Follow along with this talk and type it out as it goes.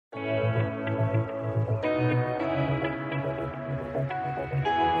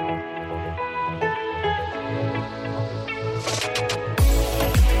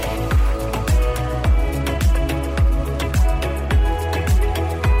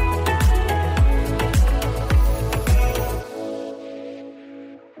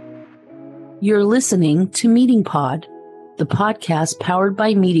You're listening to Meeting Pod, the podcast powered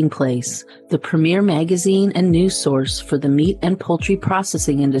by Meeting Place, the premier magazine and news source for the meat and poultry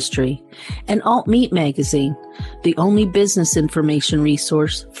processing industry, and Alt Meat Magazine, the only business information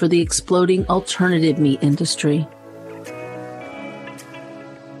resource for the exploding alternative meat industry.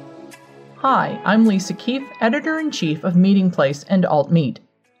 Hi, I'm Lisa Keefe, Editor-in-Chief of Meeting Place and Alt Meat.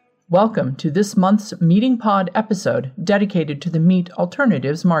 Welcome to this month's Meeting Pod episode dedicated to the meat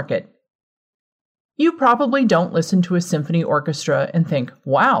alternatives market. You probably don't listen to a symphony orchestra and think,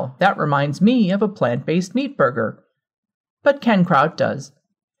 wow, that reminds me of a plant-based meat burger. But Ken Kraut does.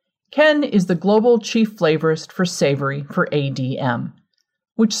 Ken is the global chief flavorist for Savory for ADM,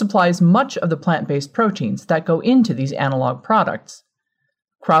 which supplies much of the plant-based proteins that go into these analog products.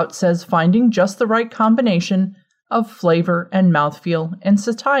 Kraut says finding just the right combination of flavor and mouthfeel and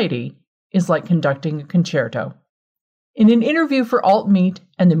satiety is like conducting a concerto. In an interview for Alt Meat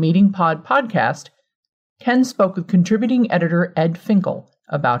and the Meeting Pod podcast, Ken spoke with contributing editor Ed Finkel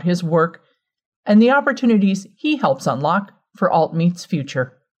about his work and the opportunities he helps unlock for Alt Meat's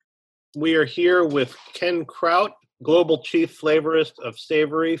future. We are here with Ken Kraut, Global Chief Flavorist of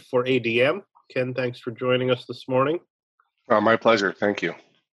Savory for ADM. Ken, thanks for joining us this morning. My pleasure. Thank you.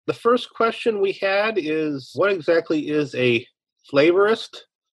 The first question we had is, what exactly is a flavorist?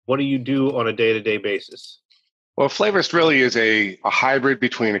 What do you do on a day-to-day basis? Well, a flavorist really is a hybrid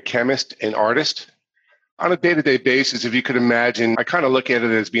between a chemist and artist. On a day-to-day basis, if you could imagine, I kind of look at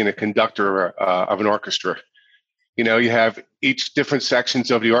it as being a conductor of an orchestra. You know, you have each different sections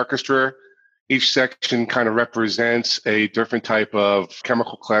of the orchestra. Each section kind of represents a different type of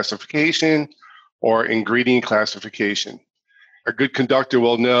chemical classification or ingredient classification. A good conductor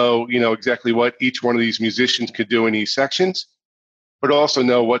will know, exactly what each one of these musicians could do in these sections, but also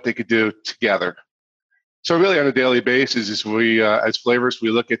know what they could do together. So really on a daily basis, as flavorists,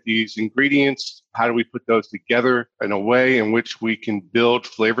 we look at these ingredients. How do we put those together in a way in which we can build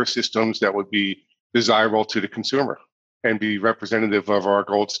flavor systems that would be desirable to the consumer and be representative of our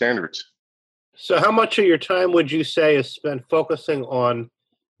gold standards? So how much of your time would you say is spent focusing on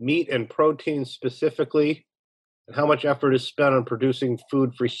meat and protein specifically? And how much effort is spent on producing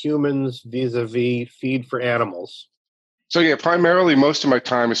food for humans vis-a-vis feed for animals? So primarily most of my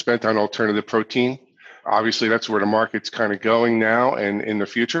time is spent on alternative protein. Obviously, that's where the market's kind of going now and in the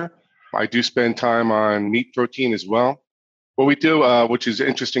future. I do spend time on meat protein as well. What we do, which is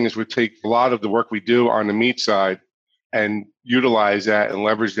interesting, is we take a lot of the work we do on the meat side and utilize that and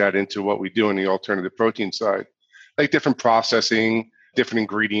leverage that into what we do on the alternative protein side, like different processing, different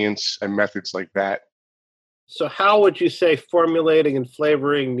ingredients, and methods like that. So how would you say formulating and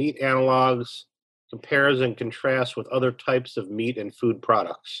flavoring meat analogs compares and contrasts with other types of meat and food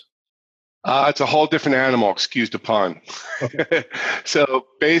products? It's a whole different animal, excuse the pun. So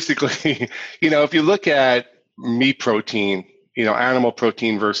basically, if you look at meat protein, animal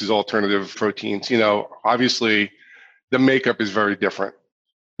protein versus alternative proteins, obviously the makeup is very different.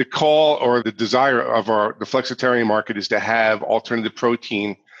 The call or the desire of the flexitarian market is to have alternative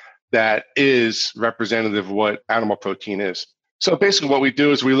protein that is representative of what animal protein is. So basically what we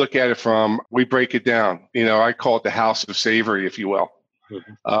do is we look at it we break it down. I call it the house of savory, if you will.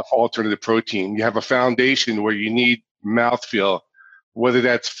 For alternative protein. You have a foundation where you need mouthfeel, whether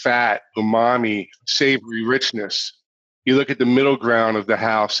that's fat, umami, savory richness. You look at the middle ground of the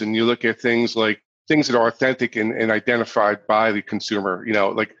house and you look at things that are authentic and identified by the consumer,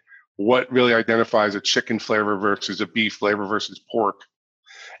 like what really identifies a chicken flavor versus a beef flavor versus pork.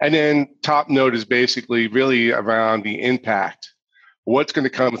 And then top note is basically really around the impact. What's going to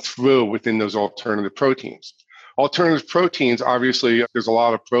come through within those alternative proteins? Alternative proteins, obviously, there's a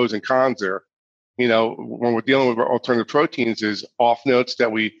lot of pros and cons there. When we're dealing with alternative proteins, is off notes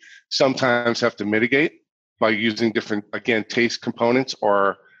that we sometimes have to mitigate by using different, again, taste components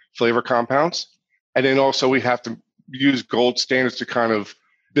or flavor compounds. And then also we have to use gold standards to kind of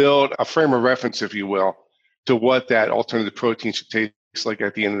build a frame of reference, if you will, to what that alternative protein should taste like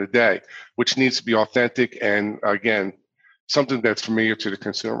at the end of the day, which needs to be authentic and, again, something that's familiar to the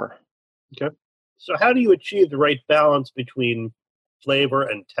consumer. Okay. So how do you achieve the right balance between flavor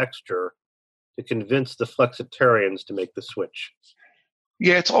and texture to convince the flexitarians to make the switch?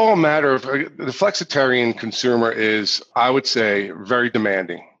 Yeah, it's all a matter of the flexitarian consumer is, I would say, very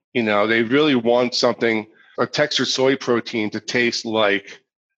demanding. They really want a textured soy protein to taste like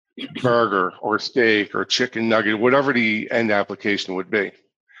burger or steak or chicken nugget, whatever the end application would be.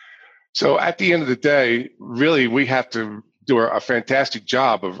 So at the end of the day, really, we have to do a fantastic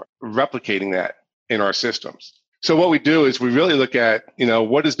job of replicating that in our systems. So what we do is we really look at,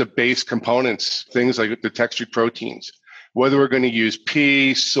 what is the base components, things like the textured proteins, whether we're going to use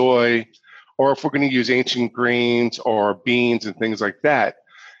pea, soy, or if we're going to use ancient grains or beans and things like that,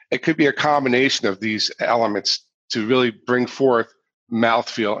 it could be a combination of these elements to really bring forth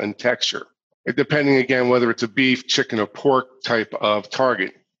mouthfeel and texture, depending again whether it's a beef, chicken, or pork type of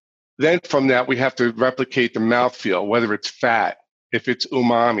target. Then from that, we have to replicate the mouthfeel, whether it's fat, if it's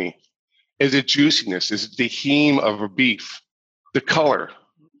umami, is it juiciness, is it the heme of a beef, the color.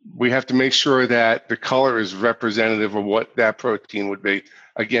 We have to make sure that the color is representative of what that protein would be,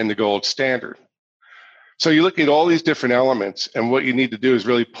 again, the gold standard. So you look at all these different elements, and what you need to do is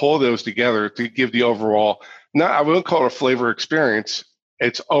really pull those together to give the overall, not, I wouldn't call it a flavor experience,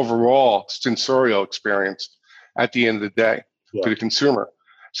 it's overall sensorial experience at the end of the day to the consumer.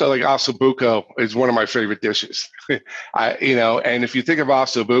 So like ossobuco is one of my favorite dishes. And if you think of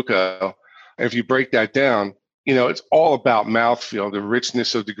ossobuco, if you break that down, it's all about mouthfeel, the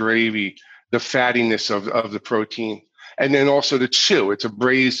richness of the gravy, the fattiness of the protein, and then also the chew. It's a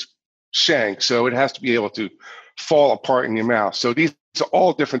braised shank, so it has to be able to fall apart in your mouth. So these are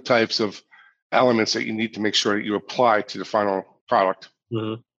all different types of elements that you need to make sure that you apply to the final product.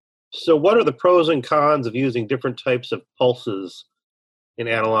 Mm-hmm. So what are the pros and cons of using different types of pulses in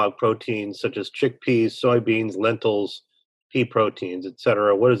analog proteins, such as chickpeas, soybeans, lentils, pea proteins,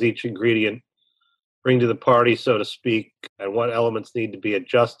 etc.? What does each ingredient bring to the party, so to speak, and what elements need to be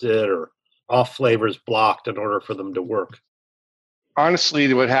adjusted or off flavors blocked in order for them to work?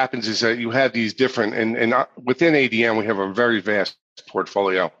 Honestly, what happens is that you have these different, and within ADM, we have a very vast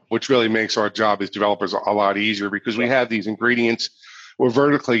portfolio, which really makes our job as developers a lot easier because we have these ingredients. We're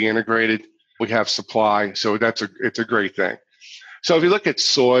vertically integrated. We have supply, so it's a great thing. So if you look at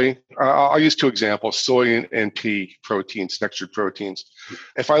soy, I'll use two examples, soy and pea proteins, textured proteins.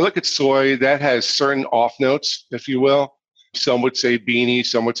 If I look at soy, that has certain off notes, if you will. Some would say beanie,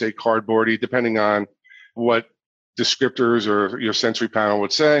 some would say cardboardy, depending on what descriptors or your sensory panel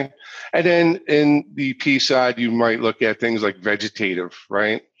would say. And then in the pea side, you might look at things like vegetative,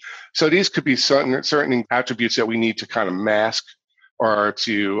 right? So these could be certain attributes that we need to kind of mask or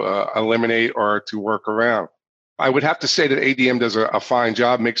to eliminate or to work around. I would have to say that ADM does a fine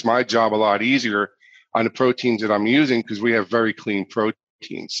job, makes my job a lot easier on the proteins that I'm using because we have very clean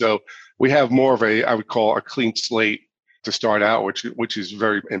proteins. So we have more of I would call a clean slate to start out, which is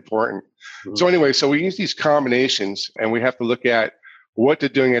very important. Mm-hmm. So anyway, so we use these combinations and we have to look at what they're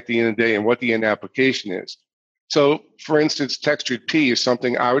doing at the end of the day and what the end application is. So for instance, textured pea is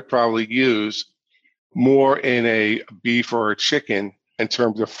something I would probably use more in a beef or a chicken in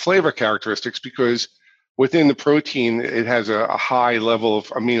terms of flavor characteristics because within the protein, it has a high level of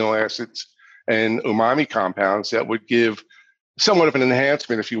amino acids and umami compounds that would give somewhat of an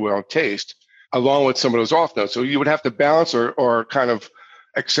enhancement, if you will, in taste, along with some of those off notes. So you would have to balance or kind of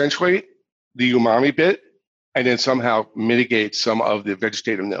accentuate the umami bit and then somehow mitigate some of the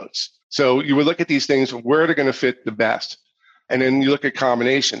vegetative notes. So you would look at these things, where they're going to fit the best. And then you look at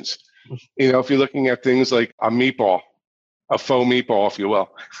combinations. If you're looking at things like a meatball, a faux meatball, if you will.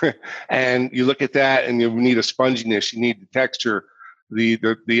 And you look at that and you need a sponginess, you need the texture,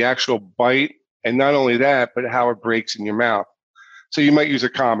 the actual bite, and not only that, but how it breaks in your mouth. So you might use a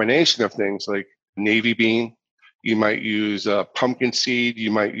combination of things like navy bean, you might use pumpkin seed, you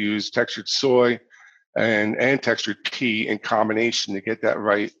might use textured soy and textured pea in combination to get that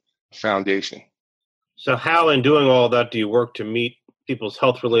right foundation. So how in doing all that do you work to meet people's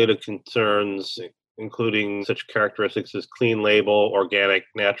health-related concerns, including such characteristics as clean label, organic,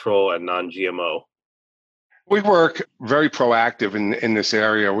 natural, and non-GMO? We work very proactive in this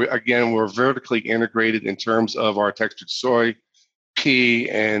area. We're vertically integrated in terms of our textured soy, pea,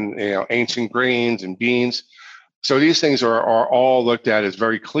 and ancient grains and beans. So these things are all looked at as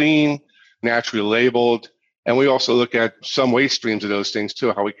very clean, naturally labeled, and we also look at some waste streams of those things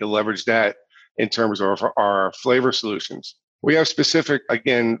too, how we can leverage that in terms of our flavor solutions. We have specific,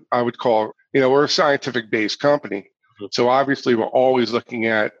 again, I would call, we're a scientific-based company. So obviously we're always looking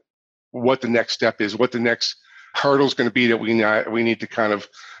at what the next step is, what the next hurdle is going to be that we need to kind of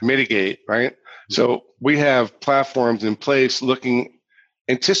mitigate, right? So we have platforms in place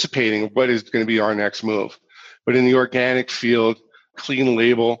anticipating what is going to be our next move. But in the organic field, clean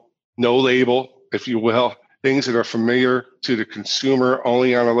label, no label, if you will, things that are familiar to the consumer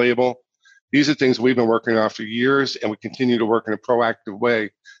only on a label. These are things we've been working on for years, and we continue to work in a proactive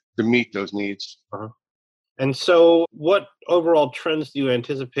way to meet those needs. Uh-huh. And so what overall trends do you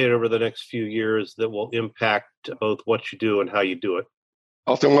anticipate over the next few years that will impact both what you do and how you do it?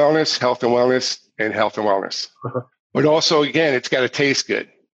 Health and wellness, health and wellness, and health and wellness. Uh-huh. But also, again, it's got to taste good.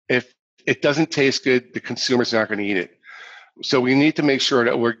 If it doesn't taste good, the consumer's not going to eat it. So we need to make sure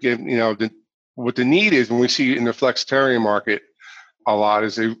that we're giving, what the need is when we see in the flexitarian market a lot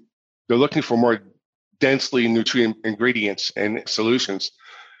is They're looking for more densely nutrient ingredients and solutions.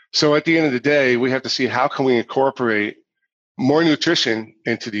 So at the end of the day, we have to see how can we incorporate more nutrition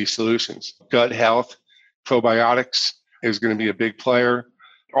into these solutions. Gut health, probiotics is going to be a big player.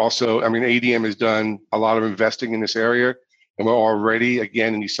 Also, ADM has done a lot of investing in this area, and we're already,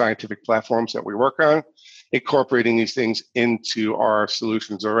 again, in these scientific platforms that we work on, incorporating these things into our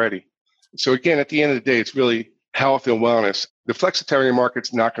solutions already. So again, at the end of the day, it's really health and wellness. The flexitarian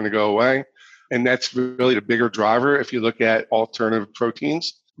market's not going to go away, and that's really the bigger driver. If you look at alternative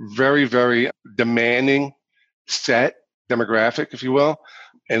proteins, very, very demanding set demographic, if you will,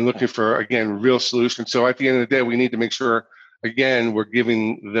 and looking for, again, real solutions. So at the end of the day, we need to make sure, again, we're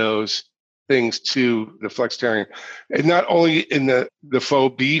giving those things to the flexitarian. And not only in the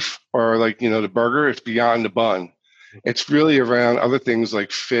faux beef or the burger, it's beyond the bun. It's really around other things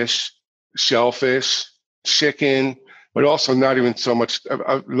like fish, shellfish, chicken, but also not even so much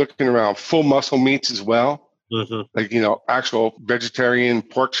looking around full muscle meats as well. Mm-hmm. Actual vegetarian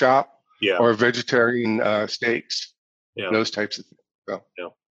pork chop or vegetarian steaks, those types of things. So. Yeah.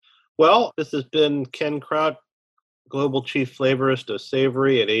 Well, this has been Ken Kraut, Global Chief Flavorist of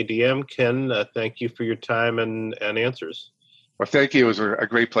Savory at ADM. Ken, thank you for your time and answers. Well, thank you. It was a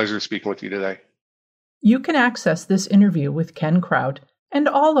great pleasure speaking with you today. You can access this interview with Ken Kraut and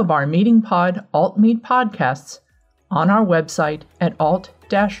all of our Meeting Pod Alt Meat podcasts on our website at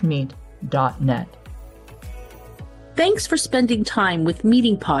alt-meat.net. Thanks for spending time with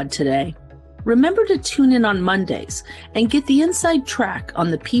Meeting Pod today. Remember to tune in on Mondays and get the inside track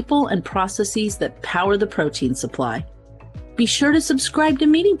on the people and processes that power the protein supply. Be sure to subscribe to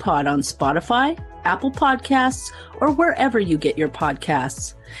Meeting Pod on Spotify, Apple Podcasts, or wherever you get your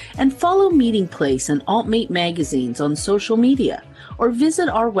podcasts. And follow Meeting Place and AltMate magazines on social media, or visit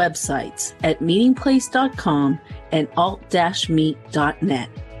our websites at meetingplace.com and alt-meat.net.